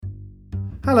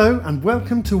Hello and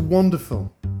welcome to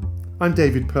Wonderful. I'm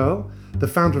David Pearl, the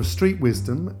founder of Street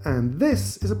Wisdom, and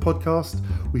this is a podcast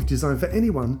we've designed for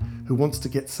anyone who wants to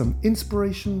get some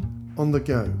inspiration on the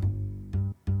go.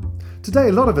 Today,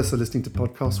 a lot of us are listening to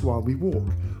podcasts while we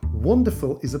walk.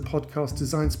 Wonderful is a podcast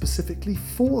designed specifically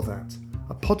for that,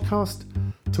 a podcast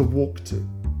to walk to,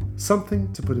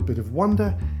 something to put a bit of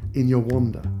wonder in your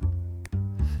wander.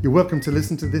 You're welcome to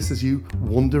listen to this as you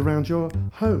wander around your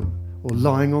home, or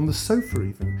lying on the sofa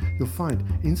even. You'll find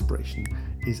inspiration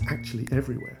is actually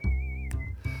everywhere.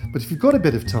 But if you've got a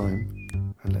bit of time,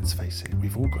 and let's face it,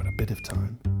 we've all got a bit of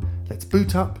time, let's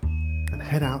boot up and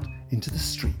head out into the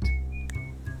street.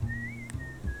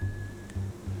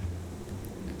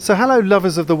 So hello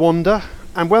lovers of the wander,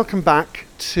 and welcome back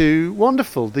to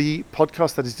Wonderful, the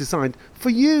podcast that is designed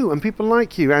for you and people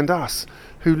like you and us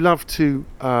who love to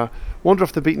wander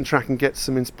off the beaten track and get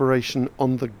some inspiration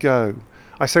on the go.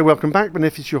 I say welcome back, but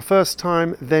if it's your first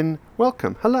time, then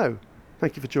welcome. Hello.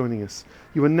 Thank you for joining us.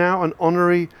 You are now an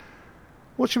honorary,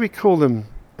 what should we call them,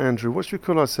 Andrew? What should we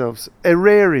call ourselves?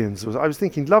 Errarians. I was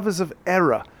thinking lovers of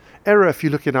error. Error, if you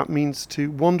look it up, means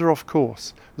to wander off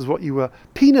course. It was what you were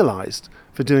penalised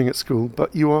for doing at school,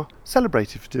 but you are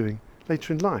celebrated for doing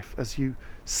later in life as you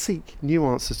seek new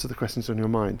answers to the questions on your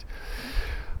mind.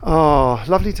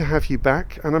 Lovely to have you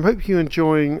back, and I hope you're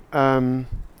enjoying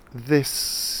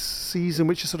this season,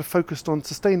 which is sort of focused on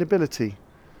sustainability.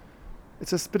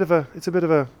 It's a bit of a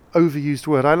overused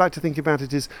word. I like to think about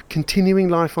it as continuing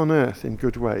life on Earth in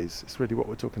good ways. It's really what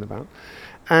we're talking about.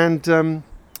 And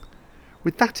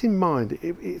with that in mind,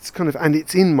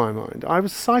 it's in my mind. I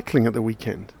was cycling at the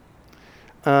weekend.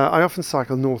 I often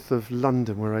cycle north of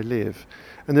London, where I live,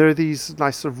 and there are these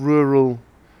nice sort of rural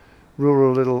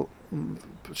little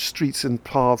streets and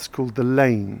paths called the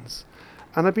lanes.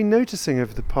 And I've been noticing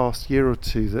over the past year or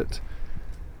two that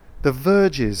the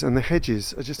verges and the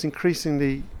hedges are just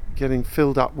increasingly getting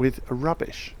filled up with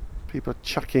rubbish. People are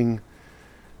chucking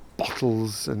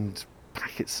bottles and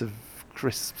packets of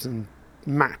crisps and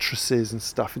mattresses and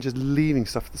stuff and just leaving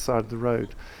stuff at the side of the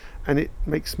road. And it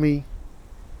makes me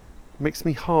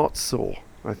heart sore,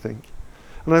 I think.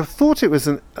 And I thought it was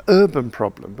an urban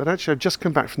problem, but actually I've just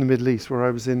come back from the Middle East, where I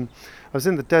was in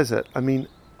the desert. I mean,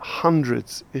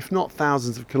 hundreds, if not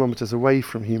thousands of kilometers away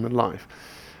from human life.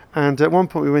 And at one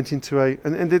point we went into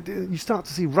you start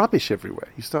to see rubbish everywhere.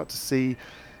 You start to see,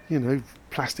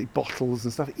 plastic bottles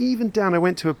and stuff. Even down, I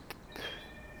went to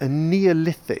a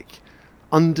Neolithic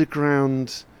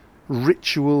underground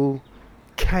ritual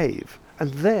cave.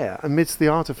 And there, amidst the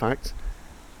artifacts,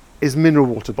 is mineral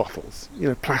water bottles,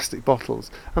 plastic bottles.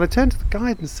 And I turned to the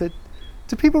guide and said,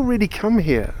 do people really come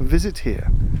here and visit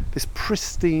here, this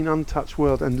pristine, untouched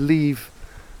world, and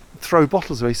throw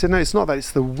bottles away? He said, no, it's not that,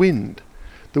 it's the wind.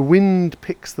 The wind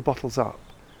picks the bottles up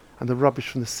and the rubbish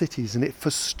from the cities, and it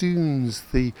festoons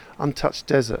the untouched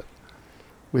desert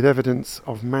with evidence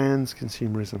of man's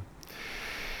consumerism.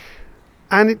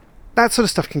 And that sort of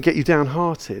stuff can get you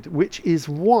downhearted, which is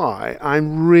why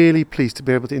I'm really pleased to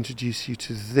be able to introduce you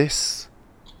to this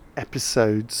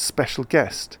episode's special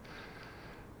guest,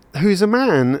 who's a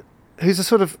man who's a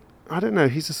sort of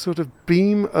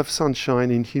beam of sunshine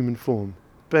in human form.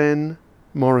 Ben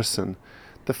Morrison,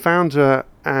 the founder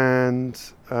and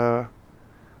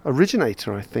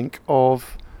originator, I think,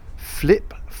 of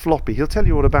Flip Floppy. He'll tell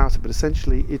you all about it, but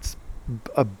essentially it's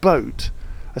a boat,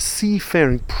 a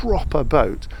seafaring proper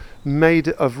boat made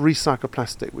of recycled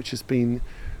plastic, which has been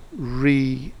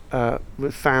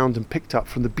found and picked up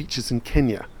from the beaches in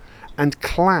Kenya and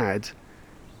clad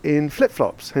in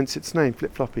flip-flops, hence its name,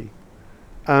 Flip Floppy.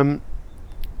 Check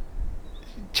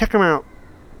them out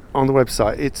on the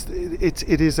website.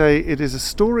 It is a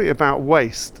story about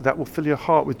waste that will fill your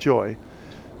heart with joy.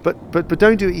 But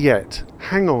don't do it yet.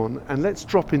 Hang on, and let's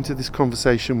drop into this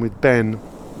conversation with Ben,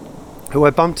 who I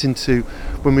bumped into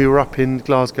when we were up in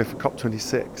Glasgow for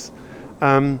COP26.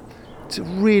 It's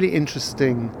really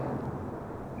interesting.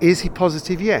 Is he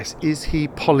positive? Yes. Is he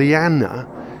Pollyanna?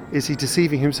 Is he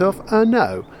deceiving himself?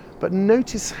 No. But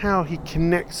notice how he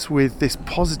connects with this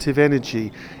positive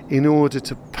energy in order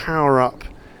to power up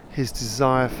his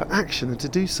desire for action and to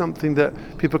do something that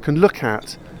people can look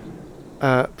at,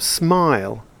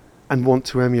 smile, and want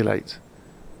to emulate.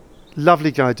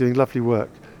 Lovely guy doing lovely work.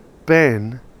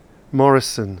 Ben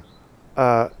Morrison,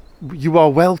 you are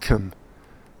welcome.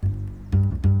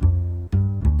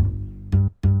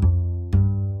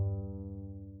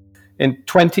 In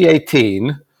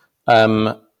 2018,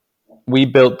 we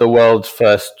built the world's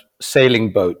first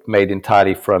sailing boat made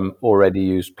entirely from already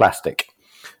used plastic.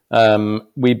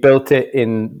 We built it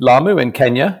in Lamu in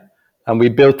Kenya, and we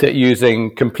built it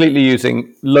completely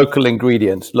using local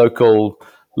ingredients, local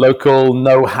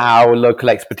know-how, local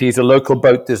expertise, a local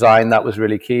boat design that was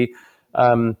really key.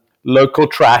 Local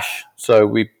trash, so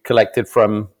we collected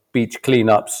from beach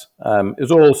cleanups. It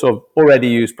was all sort of already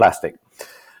used plastic.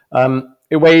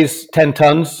 It weighs 10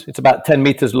 tons. It's about 10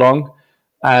 meters long.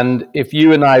 And if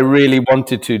you and I really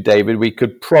wanted to, David, we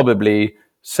could probably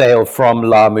sail from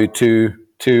Lamu to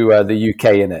the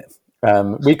UK in it.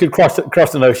 We could cross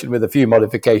an ocean with a few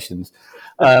modifications.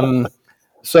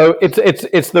 So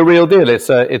it's the real deal. It's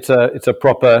a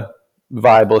proper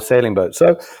viable sailing boat.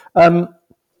 So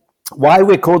why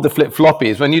we're called the Flip Floppy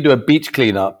is when you do a beach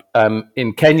cleanup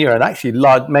in Kenya and actually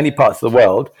many parts of the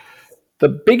world, the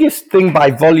biggest thing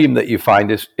by volume that you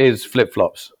find is flip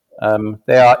flops.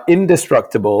 They are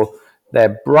indestructible.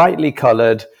 They're brightly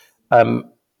colored.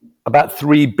 About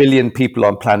 3 billion people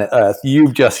on planet Earth,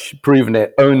 you've just proven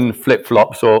it, own flip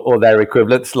flops or their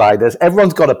equivalent sliders.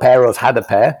 Everyone's got a pair or has had a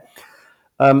pair.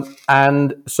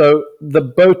 And so the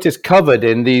boat is covered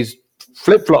in these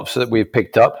flip flops that we've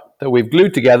picked up, that we've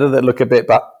glued together, that look a bit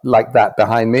like that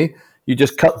behind me. You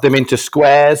just cut them into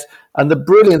squares. And the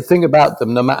brilliant thing about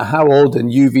them, no matter how old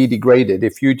and UV degraded,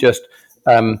 if you just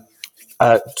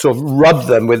sort of rub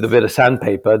them with a bit of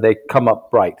sandpaper, they come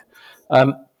up bright.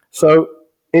 So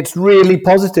it's really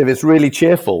positive. It's really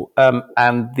cheerful.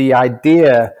 And the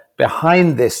idea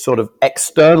behind this sort of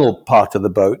external part of the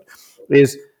boat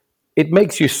is it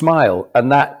makes you smile.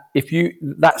 And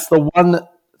that's the one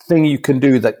thing you can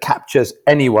do that captures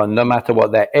anyone, no matter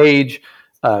what their age,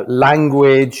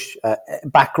 language,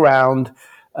 background,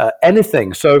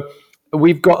 anything. So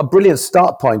we've got a brilliant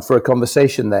start point for a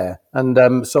conversation there.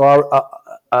 And so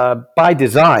by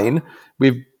design,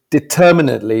 we've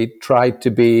determinedly tried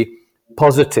to be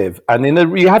positive. And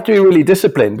you have to be really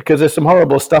disciplined because there's some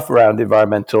horrible stuff around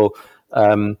environmental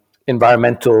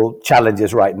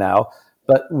challenges right now.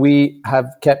 But we have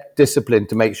kept discipline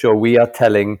to make sure we are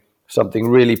telling something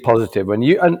really positive.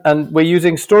 And we're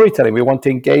using storytelling. We want to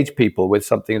engage people with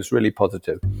something that's really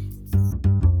positive.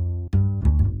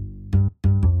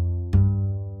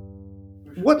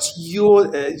 What's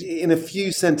your, in a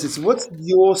few sentences, what's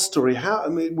your story?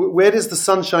 Where does the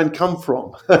sunshine come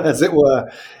from, as it were?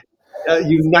 Are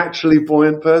you a naturally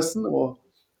buoyant person, or?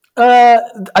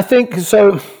 I think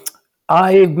so.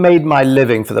 I've made my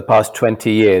living for the past 20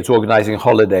 years organizing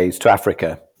holidays to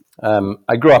Africa.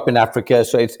 I grew up in Africa,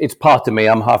 so it's part of me.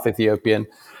 I'm half Ethiopian.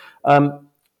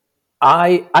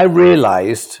 I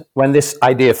realized when this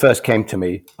idea first came to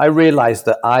me, I realized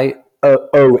that I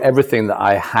owe everything that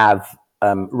I have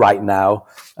right now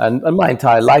and my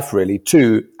entire life really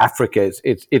to Africa.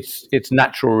 It's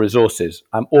natural resources.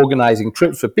 I'm organizing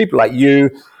trips for people like you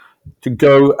to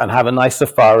go and have a nice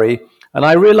safari. And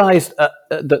I realized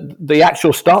that the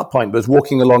actual start point was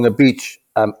walking along a beach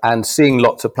and seeing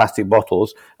lots of plastic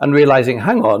bottles and realizing,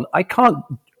 hang on, I can't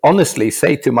honestly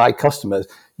say to my customers,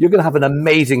 you're going to have an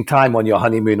amazing time on your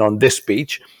honeymoon on this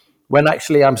beach, when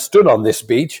actually I'm stood on this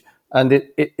beach and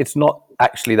it's not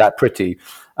actually that pretty.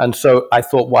 And so I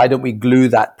thought, why don't we glue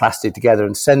that plastic together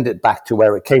and send it back to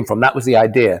where it came from? That was the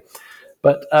idea.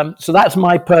 But so that's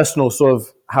my personal sort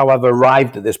of how I've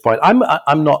arrived at this point. I'm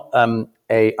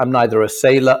neither a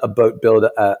sailor, a boat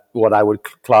builder, what I would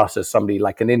class as somebody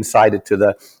like an insider to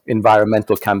the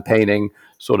environmental campaigning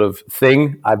sort of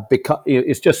thing.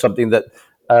 It's just something that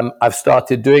I've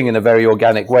started doing in a very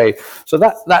organic way. So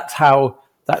that's how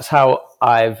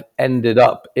I've ended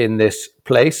up in this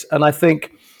place. And I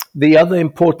think the other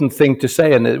important thing to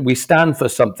say, and we stand for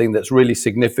something that's really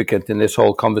significant in this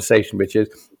whole conversation, which is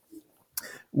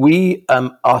we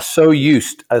are so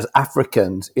used as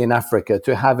Africans in Africa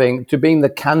to being the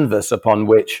canvas upon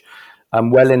which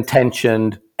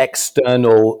well-intentioned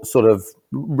external sort of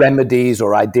remedies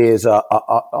or ideas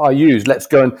are used. Let's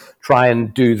go and try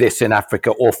and do this in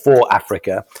Africa or for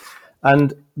Africa.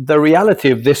 And the reality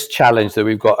of this challenge that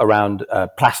we've got around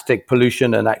plastic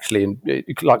pollution and actually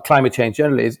like climate change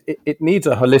generally is it needs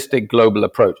a holistic global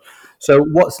approach. So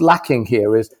what's lacking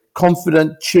here is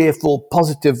confident, cheerful,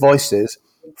 positive voices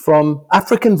from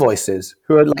African voices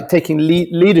who are like taking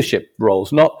leadership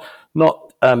roles, not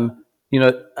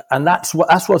and that's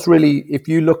what's really, if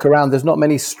you look around, there's not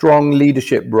many strong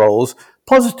leadership roles,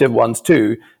 positive ones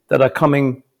too, that are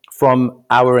coming from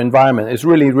our environment. It's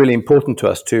really, really important to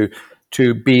us to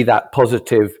be that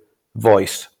positive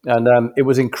voice. And it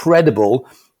was incredible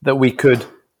that we could,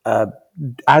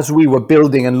 as we were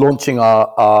building and launching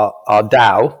our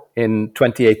DAO in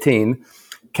 2018,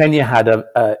 Kenya had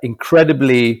an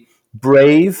incredibly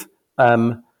brave,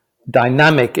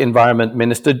 dynamic environment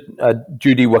minister,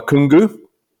 Judy Wakungu,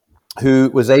 who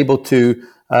was able to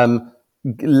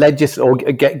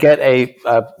get a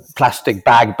plastic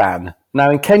bag ban. Now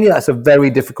in Kenya, that's a very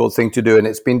difficult thing to do, and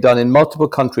it's been done in multiple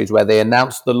countries where they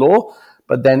announce the law,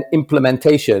 but then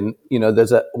implementation,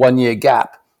 there's a 1 year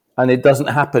gap, and it doesn't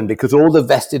happen because all the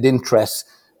vested interests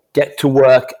get to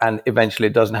work, and eventually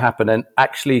it doesn't happen. And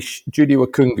actually, Judy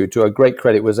Wakungu, to her great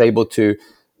credit, was able to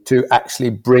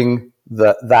actually bring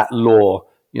that law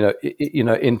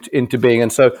into being.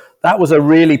 And so that was a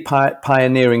really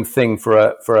pioneering thing for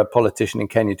a politician in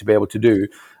Kenya to be able to do,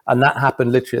 and that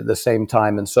happened literally at the same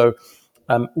time. And so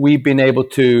we've been able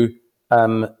to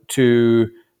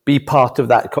be part of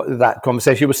that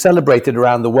conversation. It was celebrated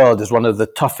around the world as one of the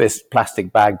toughest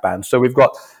plastic bag bans. So we've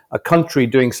got a country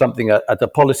doing something at the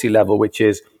policy level, which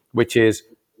is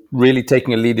really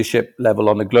taking a leadership level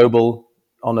on a global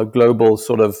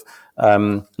sort of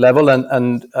level,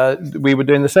 and we were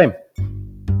doing the same.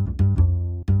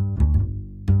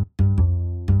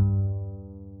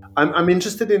 I'm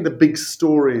interested in the big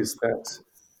stories that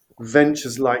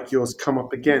ventures like yours come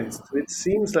up against. It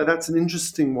seems like that's an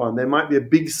interesting one. There might be a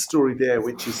big story there,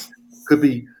 which could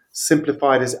be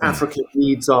simplified as Africa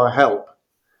needs our help,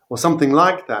 or something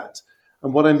like that.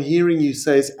 And what I'm hearing you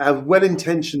say is, as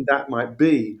well-intentioned that might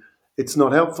be, it's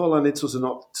not helpful, and it's also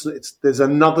not. There's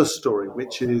another story,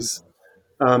 which is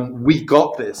we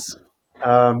got this.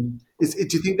 Do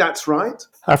you think that's right?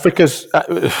 Africa's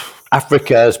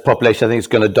population, I think, is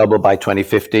going to double by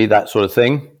 2050, that sort of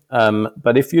thing.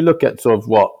 But if you look at sort of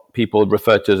what people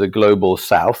refer to as a global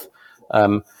south,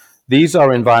 these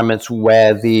are environments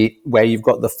where you've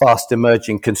got the fast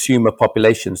emerging consumer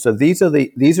population. So these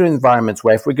are environments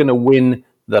where if we're going to win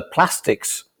the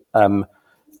plastics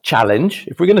challenge,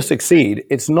 if we're going to succeed,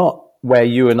 it's not where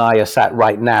you and I are sat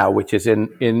right now, which is in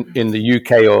the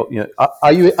UK, or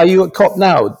are you at COP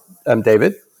now,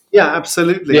 David? Yeah,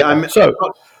 absolutely. Yeah.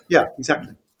 Yeah,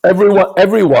 exactly.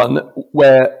 Everyone,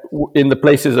 where in the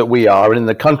places that we are and in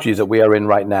the countries that we are in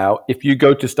right now, if you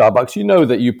go to Starbucks, you know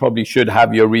that you probably should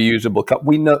have your reusable cup.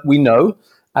 We know,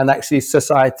 and actually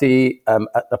society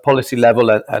at the policy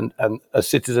level and as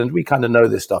citizens, we kind of know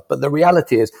this stuff. But the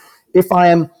reality is, if I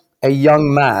am a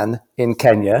young man in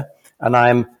Kenya and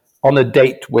I'm on a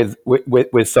date with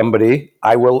somebody,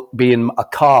 I will be in a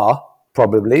car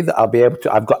probably that I'll be able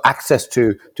to. I've got access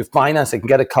to finance. I can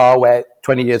get a car where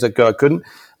 20 years ago I couldn't.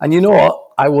 And you know what?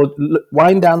 I would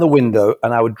wind down the window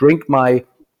and I would drink my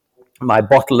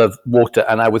bottle of water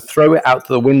and I would throw it out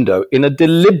the window in a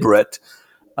deliberate,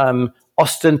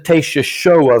 ostentatious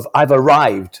show of I've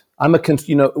arrived. I'm a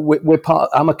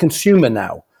consumer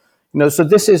now. So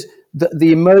this is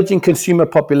the emerging consumer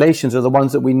populations are the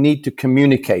ones that we need to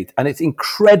communicate, and it's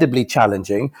incredibly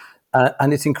challenging.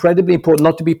 And it's incredibly important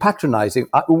not to be patronizing.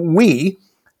 We,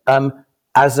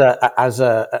 as the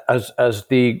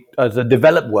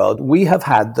developed world, we have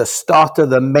had the starter,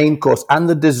 the main course, and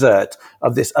the dessert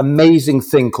of this amazing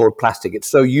thing called plastic. It's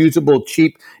so usable,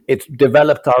 cheap. It's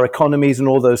developed our economies and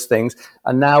all those things.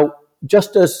 And now,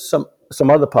 just as some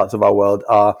other parts of our world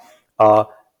are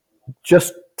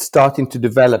just starting to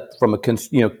develop from a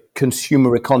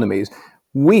consumer economies,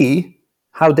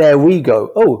 how dare we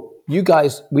go? Oh, you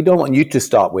guys, we don't want you to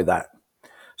start with that.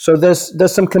 So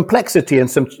there's some complexity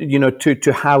and some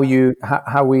to how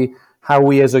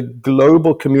we as a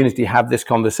global community have this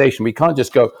conversation. We can't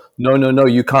just go no,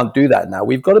 you can't do that now.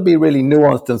 We've got to be really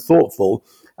nuanced and thoughtful,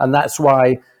 and that's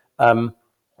why an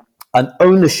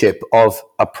ownership of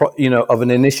of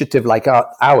an initiative like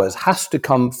ours has to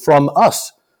come from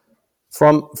us,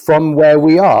 from where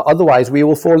we are. Otherwise, we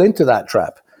will fall into that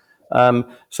trap.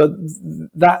 So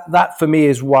that for me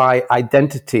is why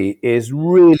identity is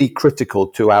really critical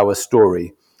to our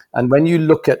story. And when you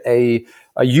look at a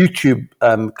YouTube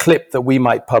clip that we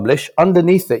might publish,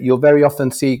 underneath it, you'll very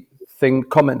often see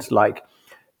comments like,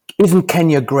 "Isn't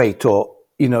Kenya great?" Or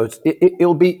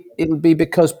it'll be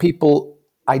because people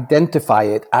identify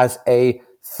it as a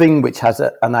thing which has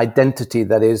an identity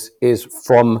that is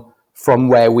from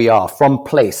where we are, from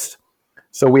place.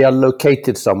 So we are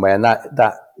located somewhere, and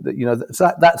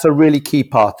that's a really key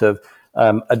part of,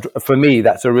 for me,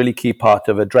 that's a really key part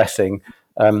of addressing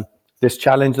this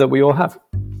challenge that we all have.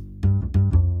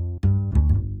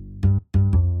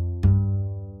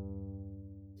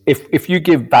 If you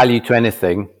give value to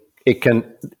anything,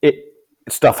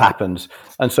 stuff happens.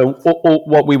 And so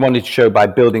what we wanted to show by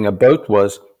building a boat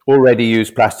was already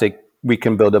used plastic. We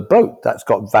can build a boat that's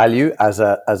got value as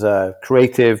a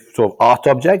creative sort of art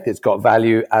object. It's got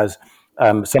value as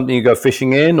something you go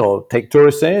fishing in, or take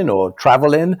tourists in, or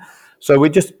travel in. So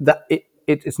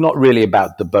it's not really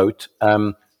about the boat.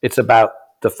 It's about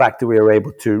the fact that we are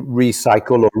able to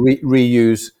recycle or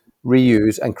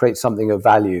reuse and create something of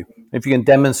value. If you can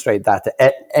demonstrate that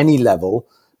at any level,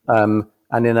 and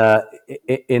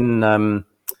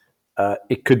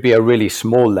it could be a really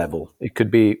small level. It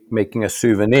could be making a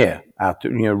souvenir out,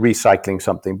 recycling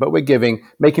something. But we're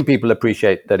making people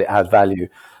appreciate that it has value.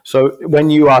 So when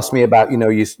you ask me about,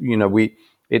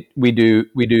 we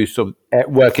do sort of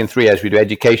work in 3 areas. We do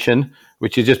education,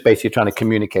 which is just basically trying to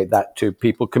communicate that to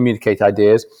people, communicate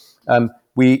ideas.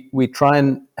 We try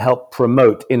and help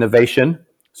promote innovation.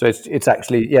 So it's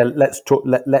actually,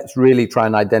 let's really try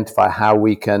and identify how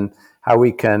we can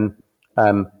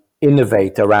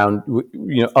innovate around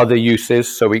other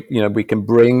uses, so we can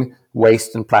bring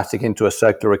waste and plastic into a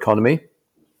circular economy.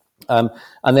 And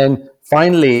then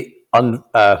finally,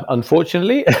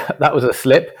 unfortunately, that was a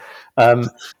slip.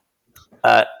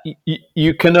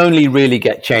 You can only really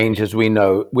get change, as we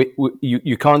know.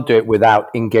 You can't do it without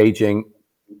engaging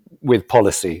with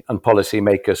policy and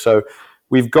policymakers. So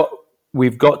we've got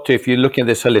to, if you're looking at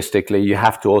this holistically, you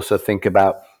have to also think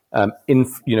about,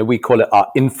 we call it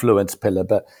our influence pillar,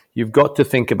 but you've got to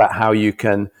think about how you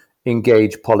can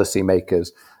engage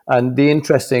policymakers. And the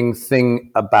interesting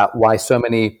thing about why so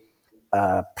many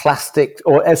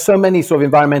so many sort of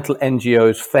environmental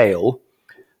NGOs fail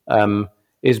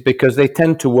is because they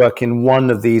tend to work in one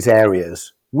of these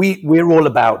areas. We're all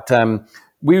about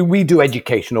we do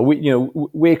education, or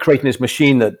we're creating this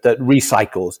machine that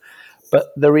recycles. But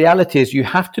the reality is, you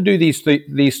have to do these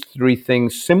 3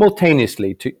 things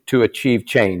simultaneously to achieve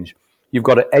change. You've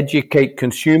got to educate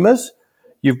consumers.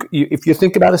 If you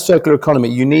think about a circular economy,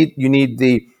 you need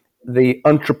the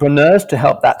entrepreneurs to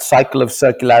help that cycle of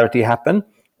circularity happen,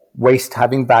 waste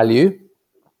having value.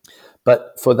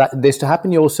 But for this to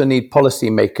happen, you also need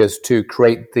policymakers to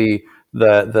create the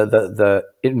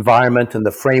environment and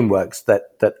the frameworks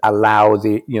that allow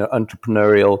the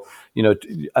entrepreneurial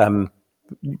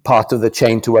part of the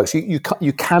chain to work. So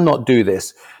you cannot do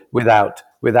this without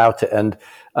it. And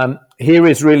here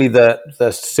is really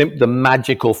the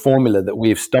magical formula that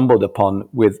we've stumbled upon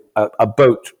with a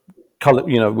boat color,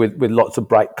 with lots of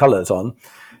bright colors on.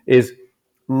 Is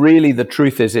really, the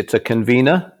truth is, it's a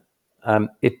convener.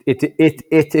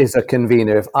 It is a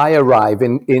convener. If I arrive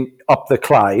in up the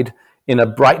Clyde in a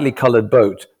brightly colored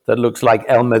boat that looks like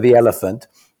Elmer the elephant,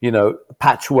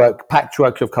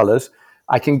 patchwork of colors,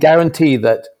 I can guarantee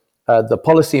that the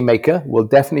policymaker will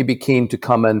definitely be keen to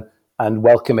come and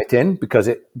welcome it in, because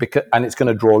it's going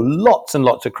to draw lots and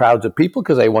lots of crowds of people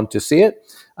because they want to see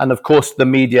it. And of course, the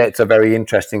media, it's a very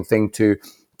interesting thing to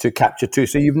capture too.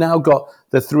 So you've now got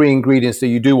the 3 ingredients that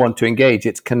you do want to engage.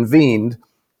 It's convened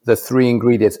the 3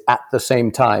 ingredients at the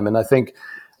same time. And I think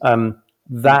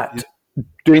that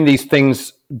doing these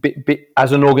things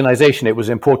as an organization, it was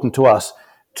important to us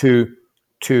to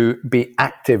be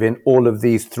active in all of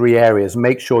these 3 areas.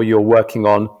 Make sure you're working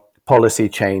on policy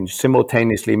change.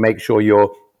 Simultaneously, make sure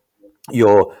you're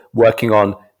working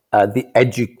on the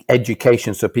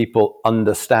education, so people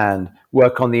understand.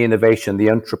 Work on the innovation, the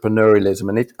entrepreneurialism,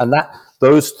 and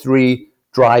those 3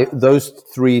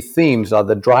 themes are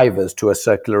the drivers to a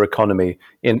circular economy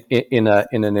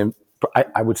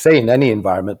I would say in any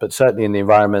environment, but certainly in the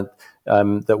environment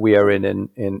that we are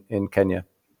in Kenya.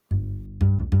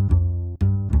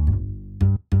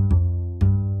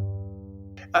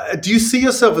 Do you see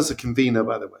yourself as a convener,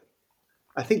 by the way?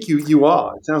 I think you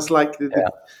are. It sounds like you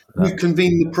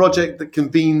convene the project that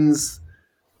convenes.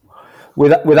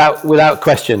 Without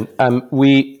question,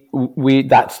 we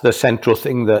that's the central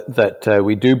thing that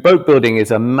we do. Boat building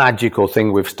is a magical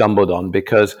thing we've stumbled on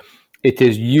because it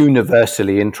is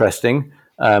universally interesting.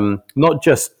 Not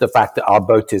just the fact that our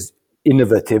boat is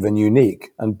innovative and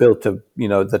unique and built of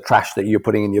the trash that you're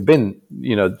putting in your bin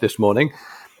this morning,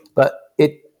 but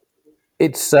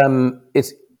it's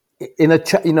in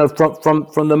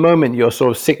from the moment you're sort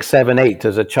of 6, 7, 8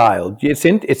 as a child, it's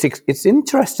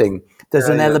interesting. There's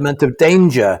an element of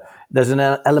danger. There's an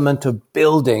element of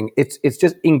building. It's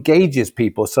just engages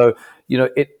people. So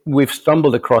we've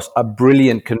stumbled across a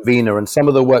brilliant convener, and some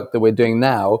of the work that we're doing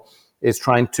now is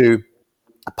trying to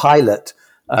pilot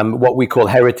what we call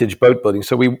heritage boat building.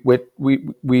 So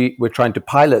we're trying to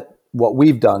pilot what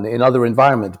we've done in other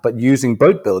environments, but using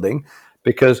boat building,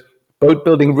 because boat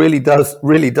building really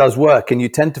does work. And you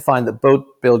tend to find that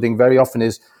boat building very often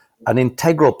is an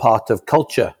integral part of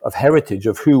culture, of heritage,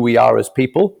 of who we are as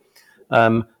people.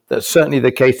 That's certainly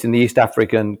the case in the East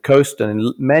African coast and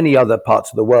in many other parts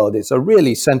of the world. It's a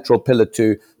really central pillar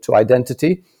to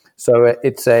identity. So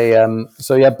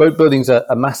boat building's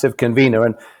a massive convener.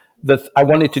 And I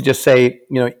wanted to just say,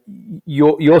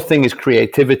 your thing is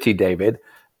creativity, David,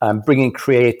 bringing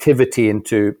creativity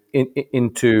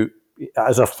into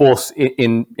as a force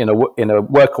in a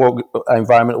work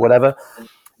environment, whatever.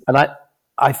 And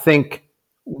I think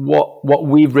what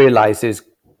we've realized is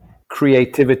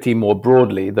creativity more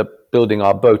broadly, that building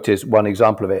our boat is one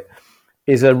example of it,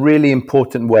 is a really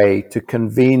important way to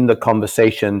convene the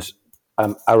conversations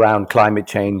around climate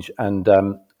change and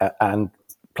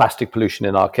plastic pollution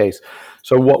in our case.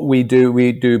 So what we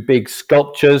do big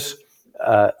sculptures,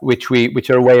 which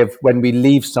are a way of, when we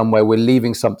leave somewhere, we're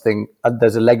leaving something.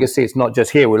 There's a legacy. It's not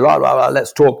just here. We're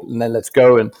let's talk and then let's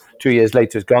go, and 2 years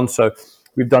later it's gone. So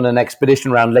we've done an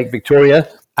expedition around Lake Victoria,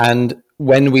 and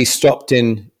when we stopped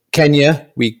in Kenya,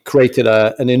 we created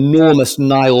an enormous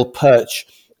Nile perch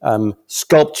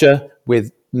sculpture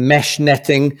with mesh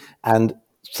netting, and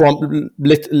from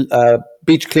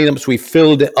beach cleanups, we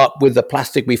filled it up with the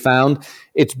plastic we found.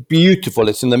 It's beautiful.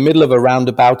 It's in the middle of a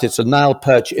roundabout. It's a Nile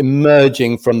perch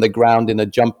emerging from the ground in a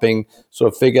jumping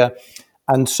sort of figure.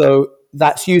 And so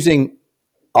that's using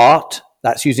art,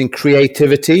 that's using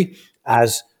creativity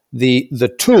as the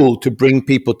tool to bring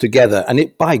people together. And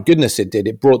it, by goodness, it did.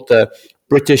 It brought the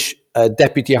British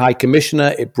Deputy High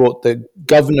Commissioner, it brought the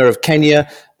governor of Kenya.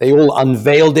 They all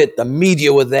unveiled it. The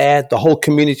media were there. The whole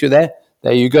community were there.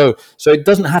 There you go. So it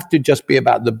doesn't have to just be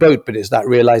about the boat, but it's that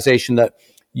realization that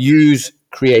use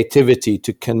creativity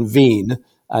to convene,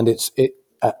 and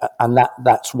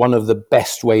that's one of the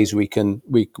best ways we can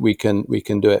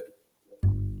do it.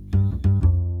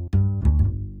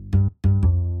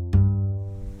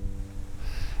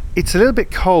 It's a little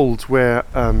bit cold where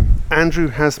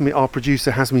Andrew our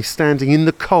producer, has me standing in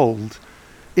the cold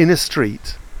in a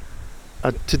street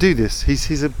to do this.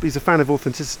 He's a fan of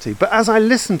authenticity. But as I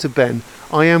listen to Ben,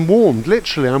 I am warmed.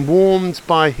 Literally, I'm warmed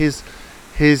by his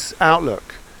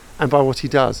outlook and by what he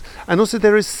does. And also,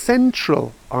 there is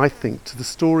central, I think, to the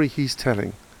story he's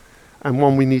telling, and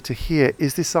one we need to hear,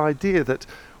 is this idea that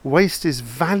waste is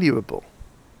valuable.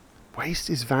 Waste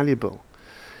is valuable.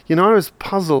 You know, I was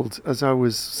puzzled as I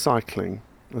was cycling,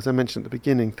 as I mentioned at the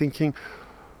beginning, thinking,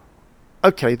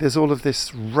 okay, there's all of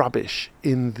this rubbish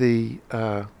in the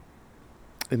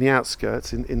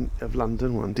outskirts of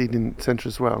London, or indeed in the centre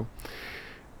as well.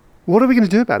 What are we going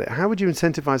to do about it? How would you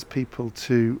incentivize people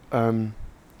to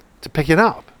pick it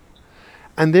up?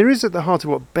 And there is, at the heart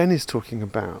of what Ben is talking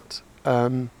about,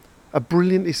 a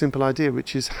brilliantly simple idea,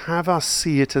 which is have us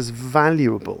see it as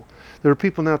valuable. There are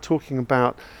people now talking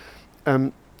about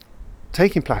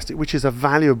taking plastic, which is a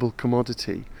valuable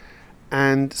commodity,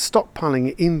 and stockpiling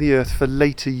it in the earth for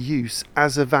later use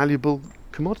as a valuable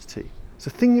commodity. So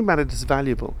thinking about it as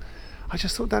valuable, I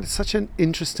just thought that is such an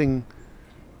interesting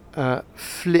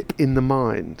flip in the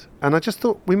mind. And I just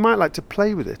thought we might like to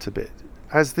play with it a bit,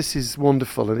 as this is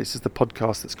wonderful and this is the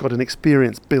podcast that's got an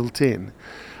experience built in.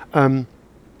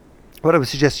 What I would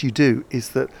suggest you do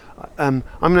is that I'm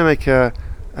going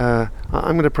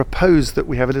to propose that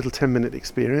we have a little 10-minute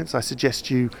experience. I suggest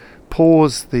you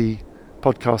pause the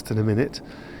podcast in a minute.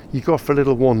 You go off for a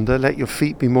little wander, let your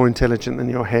feet be more intelligent than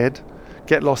your head,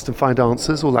 get lost and find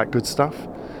answers, all that good stuff.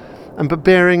 But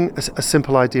bearing a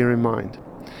simple idea in mind.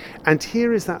 And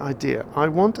here is that idea. I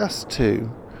want us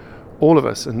to, all of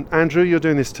us, and Andrew, you're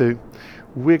doing this too,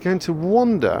 we're going to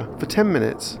wander for 10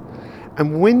 minutes.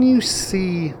 And when you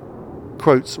see,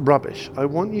 quotes, rubbish, I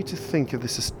want you to think of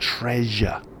this as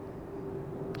treasure.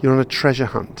 You're on a treasure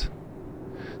hunt.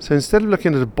 So instead of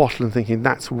looking at a bottle and thinking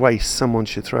that's waste, someone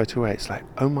should throw it away, it's like,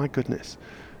 oh my goodness,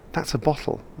 that's a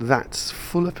bottle. That's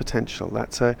full of potential.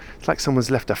 It's like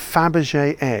someone's left a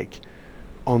Fabergé egg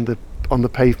on the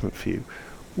pavement for you.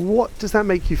 What does that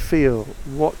make you feel?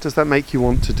 What does that make you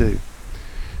want to do?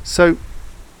 So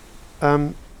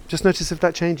just notice if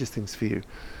that changes things for you.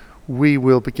 We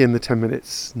will begin the 10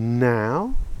 minutes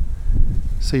now.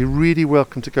 So you're really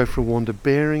welcome to go for a wander,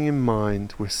 bearing in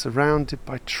mind we're surrounded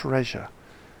by treasure.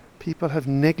 People have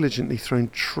negligently thrown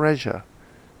treasure,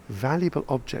 valuable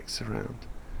objects around.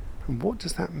 And what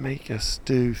does that make us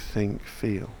do, think,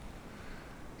 feel?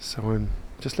 So I'm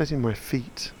just letting my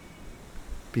feet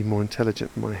be more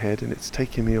intelligent than my head, and it's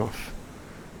taking me off.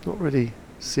 Not really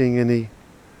seeing any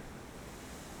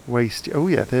waste. Oh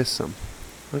yeah, there's some.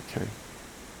 Okay.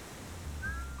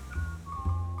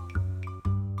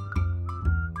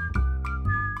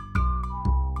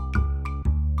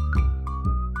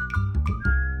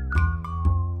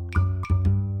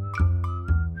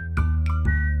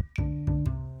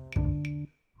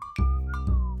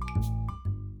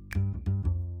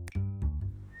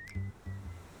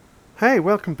 Hey,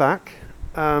 welcome back.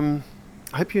 I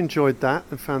hope you enjoyed that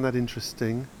and found that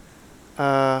interesting.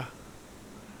 It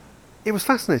was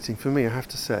fascinating for me, I have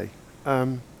to say.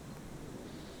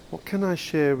 What can I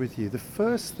share with you? The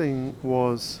first thing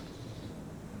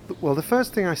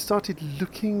I started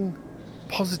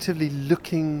positively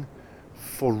looking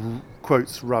for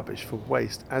quotes rubbish, for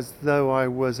waste, as though I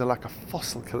was like a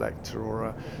fossil collector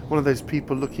or one of those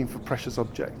people looking for precious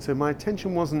objects. So my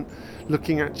attention wasn't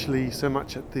looking actually so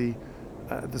much at the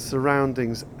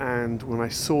surroundings, and when I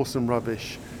saw some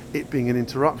rubbish, it being an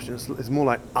interruption. It's more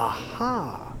like,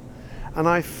 aha! And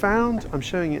I found, I'm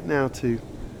showing it now to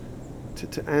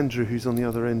Andrew, who's on the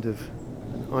other end of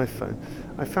an iPhone.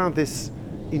 I found this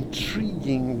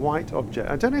intriguing white object.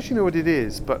 I don't actually know what it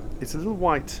is, but it's a little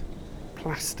white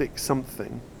plastic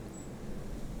something,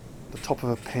 the top of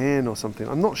a pen or something.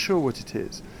 I'm not sure what it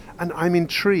is, and I'm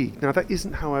intrigued. Now, that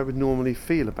isn't how I would normally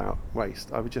feel about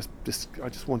waste. I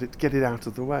just wanted to get it out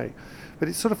of the way, but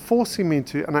it's sort of forcing me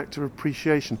into an act of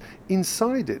appreciation.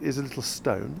 Inside it is a little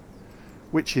stone,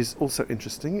 which is also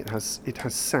interesting. It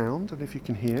has sound, and if you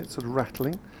can hear it, sort of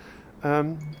rattling.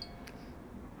 And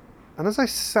as I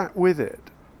sat with it,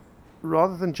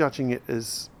 rather than judging it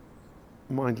as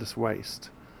mindless waste,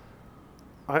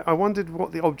 I wondered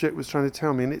what the object was trying to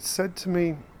tell me. And it said to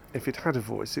me, if it had a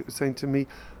voice, it was saying to me,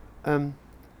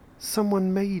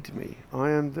 someone made me.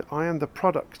 I am the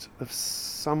product of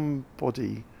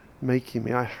somebody making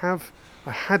me. I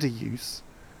had a use,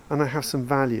 and I have some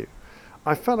value.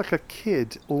 I felt like a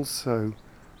kid also.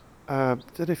 I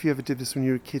don't know if you ever did this when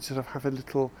you were a kid, sort of have a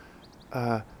little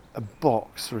a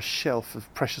box or a shelf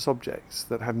of precious objects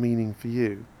that have meaning for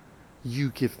you.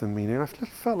 You give them meaning. I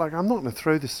felt like I'm not going to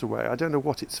throw this away. I don't know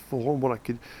what it's for and what I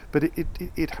could, but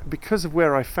it because of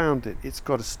where I found it, it's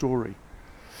got a story.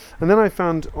 And then I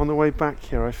found, on the way back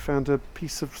here, I found a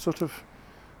piece of sort of,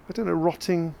 I don't know,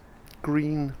 rotting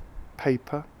green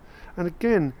paper. And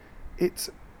again, it's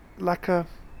like the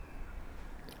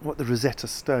Rosetta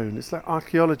Stone. It's like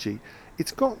archaeology.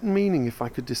 It's got meaning if I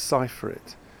could decipher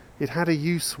it. It had a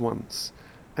use once,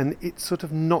 and it's sort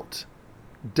of not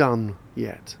done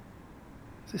yet.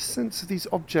 This sense of these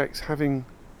objects having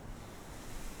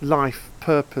life,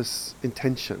 purpose,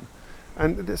 intention,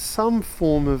 and there's some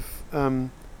form of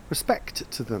respect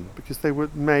to them because they were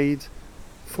made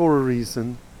for a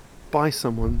reason, by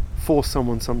someone, for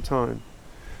someone, sometime.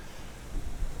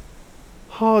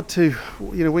 Hard to,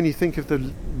 when you think of the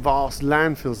vast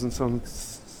landfills and so on and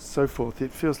so forth,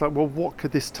 it feels like, well, what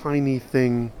could this tiny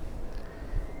thing,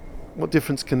 what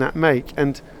difference can that make?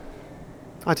 And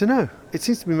I don't know. It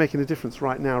seems to be making a difference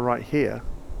right now, right here.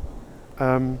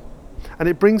 And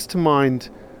it brings to mind,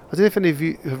 I don't know if any of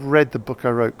you have read the book I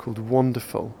wrote called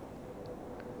Wonderful.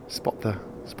 Spot the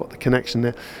connection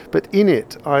there. But in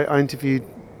it, I interviewed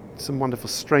some wonderful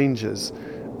strangers.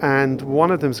 And one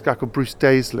of them is a guy called Bruce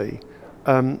Daisley,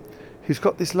 who's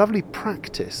got this lovely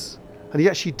practice. And he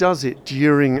actually does it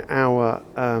during our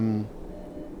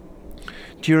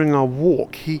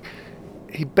walk. He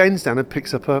bends down and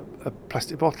picks up a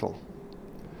plastic bottle.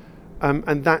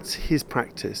 And that's his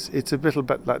practice. It's a little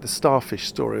bit like the starfish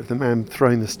story of the man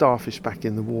throwing the starfish back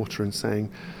in the water and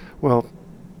saying, well,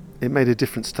 it made a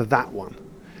difference to that one.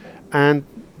 And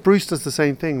Bruce does the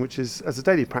same thing, which is, as a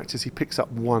daily practice, he picks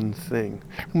up one thing.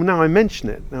 Well, now I mention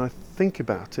it, now I think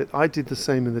about it, I did the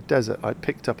same in the desert. I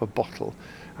picked up a bottle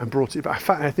and brought it back. In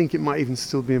fact, I think it might even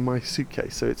still be in my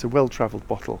suitcase, so it's a well-travelled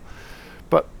bottle.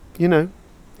 But,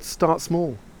 start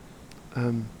small.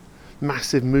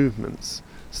 Massive movements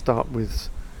start with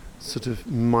sort of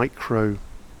micro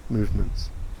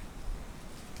movements.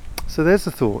 So there's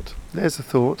a thought.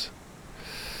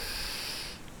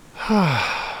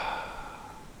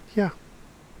 Yeah,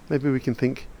 maybe we can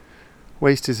think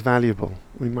waste is valuable.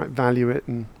 We might value it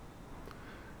and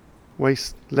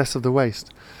waste less of the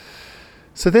waste.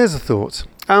 So there's a thought.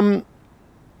 I'm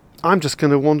just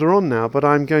going to wander on now, but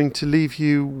I'm going to leave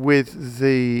you with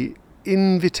the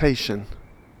invitation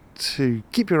to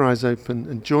keep your eyes open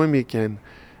and join me again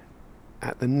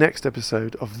at the next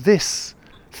episode of this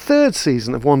third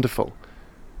season of Wonderful,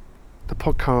 the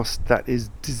podcast that is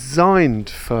designed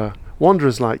for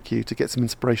wanderers like you to get some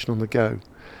inspiration on the go.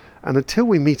 And until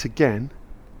we meet again,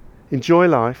 enjoy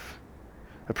life,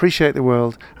 appreciate the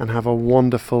world, and have a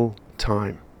wonderful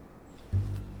time.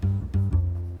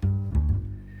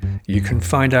 You can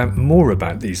find out more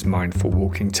about these mindful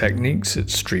walking techniques at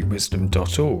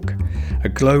streetwisdom.org, a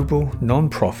global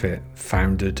non-profit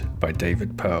founded by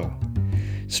David Pearl.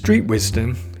 Street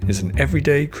Wisdom is an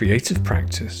everyday creative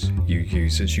practice you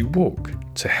use as you walk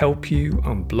to help you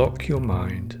unblock your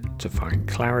mind to find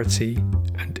clarity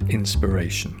and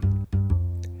inspiration.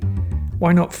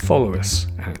 Why not follow us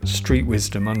at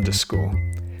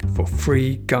streetwisdom_ for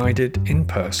free guided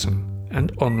in-person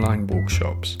and online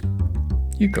workshops.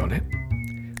 You got it.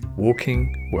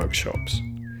 Walking workshops.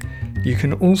 You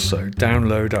can also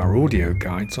download our audio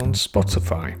guides on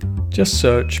Spotify. Just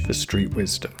search for Street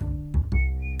Wisdom.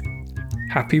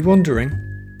 Happy wandering!